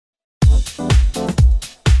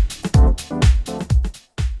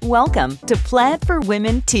Welcome to Plaid for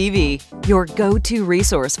Women TV, your go-to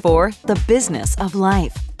resource for the business of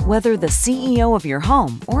life. Whether the CEO of your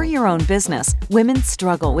home or your own business, women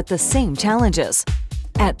struggle with the same challenges.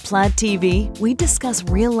 At Plaid TV, we discuss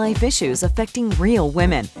real-life issues affecting real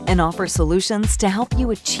women and offer solutions to help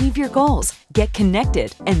you achieve your goals, get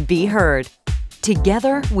connected, and be heard.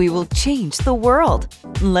 Together, we will change the world.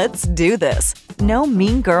 Let's do this. No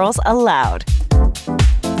mean girls allowed.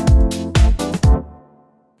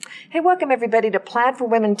 Hey, welcome everybody to Plaid for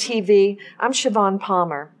Women TV. I'm Siobhan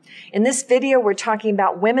Palmer. In this video, we're talking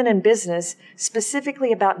about women in business,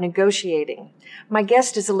 specifically about negotiating. My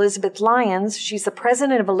guest is Elizabeth Lyons. She's the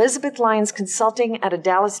president of Elizabeth Lyons Consulting out of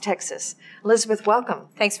Dallas, Texas. Elizabeth, welcome.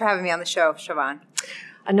 Thanks for having me on the show, Siobhan.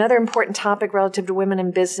 Another important topic relative to women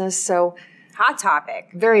in business, so... Hot topic.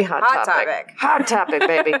 Very hot topic. Hot topic,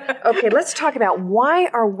 baby. Okay, let's talk about why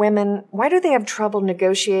do they have trouble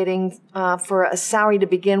negotiating for a salary to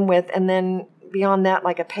begin with and then beyond that,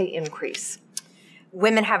 like a pay increase?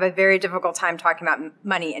 Women have a very difficult time talking about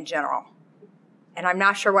money in general. And I'm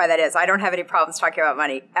not sure why that is. I don't have any problems talking about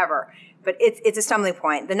money, ever. But it's a stumbling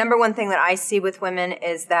point. The number one thing that I see with women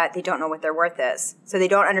is that they don't know what their worth is. So they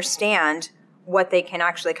don't understand what they can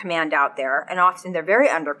actually command out there. And often they're very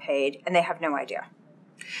underpaid and they have no idea.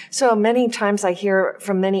 So many times I hear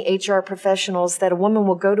from many HR professionals that a woman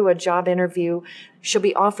will go to a job interview, she'll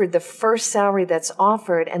be offered the first salary that's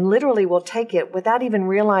offered and literally will take it without even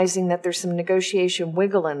realizing that there's some negotiation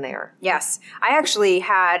wiggle in there. Yes. I actually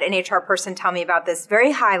had an HR person tell me about this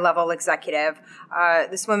very high-level executive.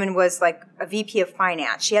 This woman was like a VP of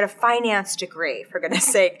finance. She had a finance degree, for goodness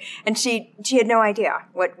sake, and she had no idea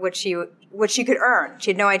what she could earn.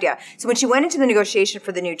 She had no idea. So when she went into the negotiation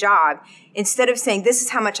for the new job, instead of saying, this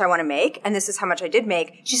is how much I want to make, and this is how much I did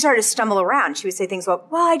make, she started to stumble around. She would say things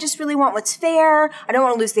like, well, I just really want what's fair. I don't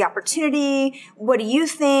want to lose the opportunity. What do you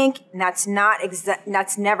think? And that's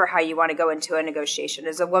never how you want to go into a negotiation.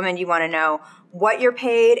 As a woman, you want to know what you're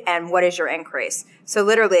paid and what is your increase. So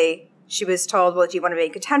literally, she was told, well, do you want to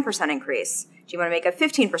make a 10% increase? Do you want to make a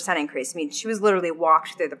 15% increase? I mean, she was literally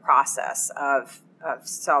walked through the process of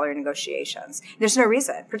salary negotiations. There's no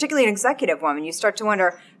reason, particularly an executive woman. You start to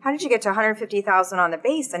wonder, how did you get to $150,000 on the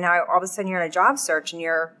base, and now all of a sudden you're in a job search and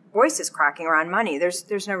your voice is cracking around money?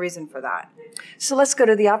 There's no reason for that. So let's go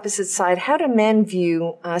to the opposite side. How do men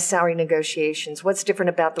view salary negotiations? What's different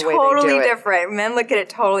about the way they do it? Totally different. Men look at it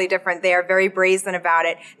totally different. They are very brazen about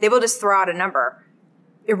it. They will just throw out a number.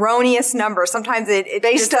 Erroneous number. Sometimes it's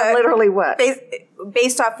based on literally what?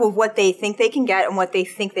 Based off of what they think they can get and what they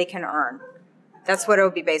think they can earn. That's what it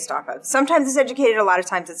would be based off of. Sometimes it's educated, a lot of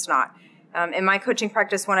times it's not. In my coaching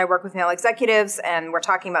practice, when I work with male executives and we're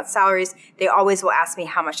talking about salaries, they always will ask me,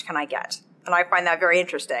 how much can I get? And I find that very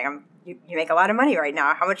interesting. You make a lot of money right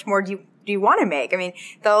now. How much more do you want to make? I mean,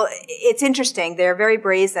 it's interesting. They're very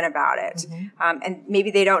brazen about it. Mm-hmm. And maybe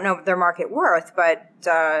they don't know their market worth, but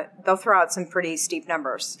they'll throw out some pretty steep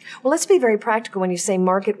numbers. Well, let's be very practical when you say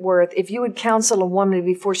market worth. If you would counsel a woman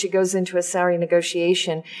before she goes into a salary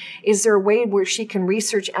negotiation, is there a way where she can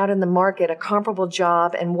research out in the market a comparable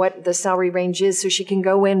job and what the salary range is so she can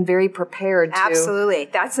go in very prepared to? Absolutely.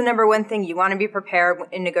 That's the number one thing. You want to be prepared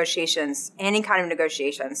in negotiations, any kind of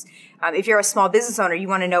negotiations. If you're a small business owner, you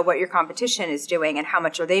want to know what your competition is doing and how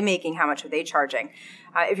much are they making, how much are they charging.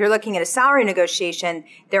 If you're looking at a salary negotiation,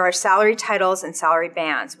 there are salary titles and salary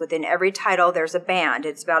bands. Within every title, there's a band.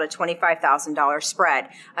 It's about a $25,000 spread.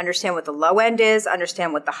 Understand what the low end is,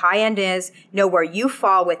 understand what the high end is, know where you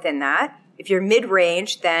fall within that. If you're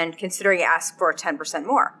mid-range, then considering ask for 10%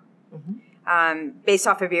 more. Mm-hmm. Based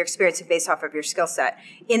off of your experience and based off of your skill set.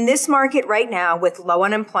 In this market right now, with low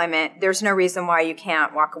unemployment, there's no reason why you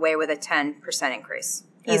can't walk away with a 10% increase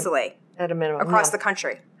easily. At a minimum. Across the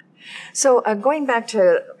country. So going back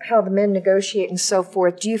to how the men negotiate and so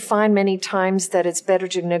forth, do you find many times that it's better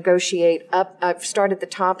to negotiate up, start at the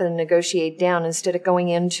top and negotiate down instead of going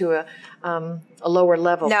into a lower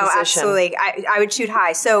level position? No, absolutely. I would shoot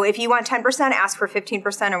high. So if you want 10%, ask for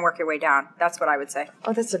 15% and work your way down. That's what I would say.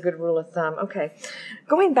 Oh, that's a good rule of thumb. Okay.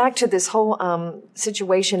 Going back to this whole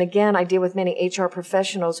situation, again, I deal with many HR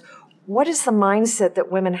professionals. What is the mindset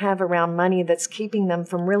that women have around money that's keeping them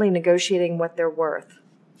from really negotiating what they're worth?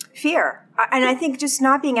 Fear. And I think just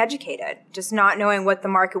not being educated, just not knowing what the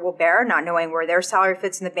market will bear, not knowing where their salary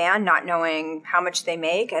fits in the band, not knowing how much they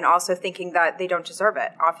make, and also thinking that they don't deserve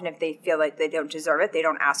it. Often if they feel like they don't deserve it, they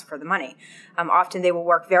don't ask for the money. Often they will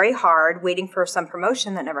work very hard waiting for some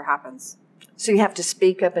promotion that never happens. So you have to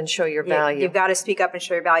speak up and show your value. You've got to speak up and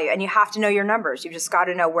show your value. And you have to know your numbers. You've just got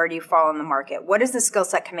to know where do you fall in the market. What does the skill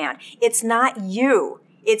set command? It's not you.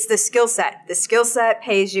 It's the skill set. The skill set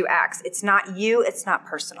pays you X. It's not you. It's not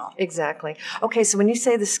personal. Exactly. Okay, so when you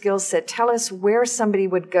say the skill set, tell us where somebody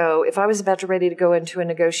would go. If I was about to ready to go into a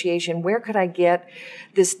negotiation, where could I get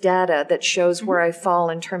this data that shows where I fall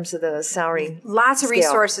in terms of the salary Lots of scale?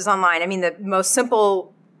 resources online. I mean, the most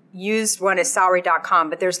simple used one is salary.com,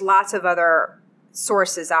 but there's lots of other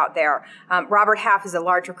sources out there. Robert Half is a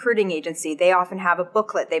large recruiting agency. They often have a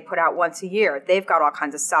booklet they put out once a year. They've got all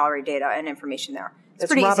kinds of salary data and information there. It's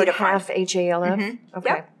pretty Robert easy to Half, find. H-A-L-F? Mm-hmm. Okay,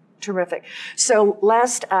 Yep. Terrific. So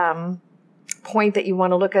last point that you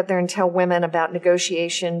want to look at there and tell women about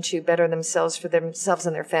negotiation to better themselves for themselves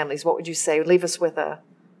and their families, what would you say? Leave us with a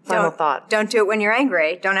final thought. Don't do it when you're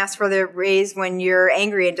angry. Don't ask for the raise when you're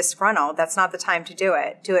angry and disgruntled. That's not the time to do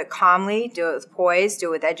it. Do it calmly, do it with poise, do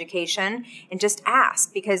it with education, and just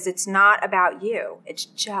ask, because it's not about you. It's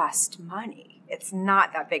just money. It's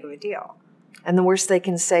not that big of a deal. And the worst they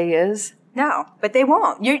can say is? No, but they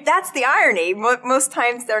won't. That's the irony. Most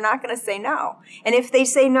times they're not going to say no. And if they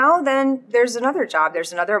say no, then there's another job.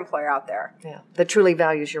 There's another employer out there. Yeah, that truly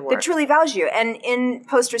values your work. That truly values you. And in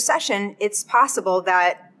post-recession, it's possible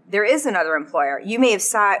that there is another employer. You may have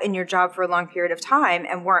sat in your job for a long period of time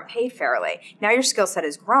and weren't paid fairly. Now your skill set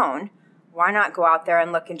has grown. Why not go out there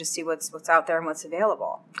and look and just see what's out there and what's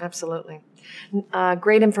available? Absolutely.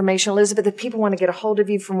 Great information. Elizabeth, if people want to get a hold of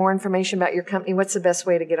you for more information about your company, what's the best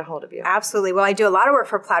way to get a hold of you? Absolutely. Well, I do a lot of work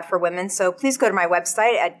for Plaid for Women, so please go to my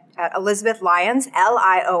website at ElizabethLyons,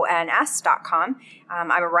 LIONS.com.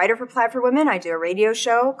 I'm a writer for Plaid for Women. I do a radio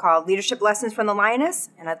show called Leadership Lessons from the Lioness,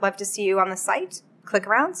 and I'd love to see you on the site. Click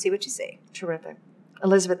around, see what you see. Terrific.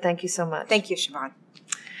 Elizabeth, thank you so much. Thank you, Siobhan.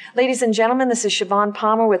 Ladies and gentlemen, this is Siobhan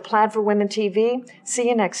Palmer with Plaid for Women TV. See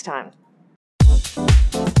you next time.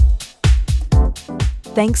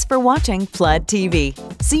 Thanks for watching Plaid TV.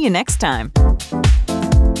 See you next time.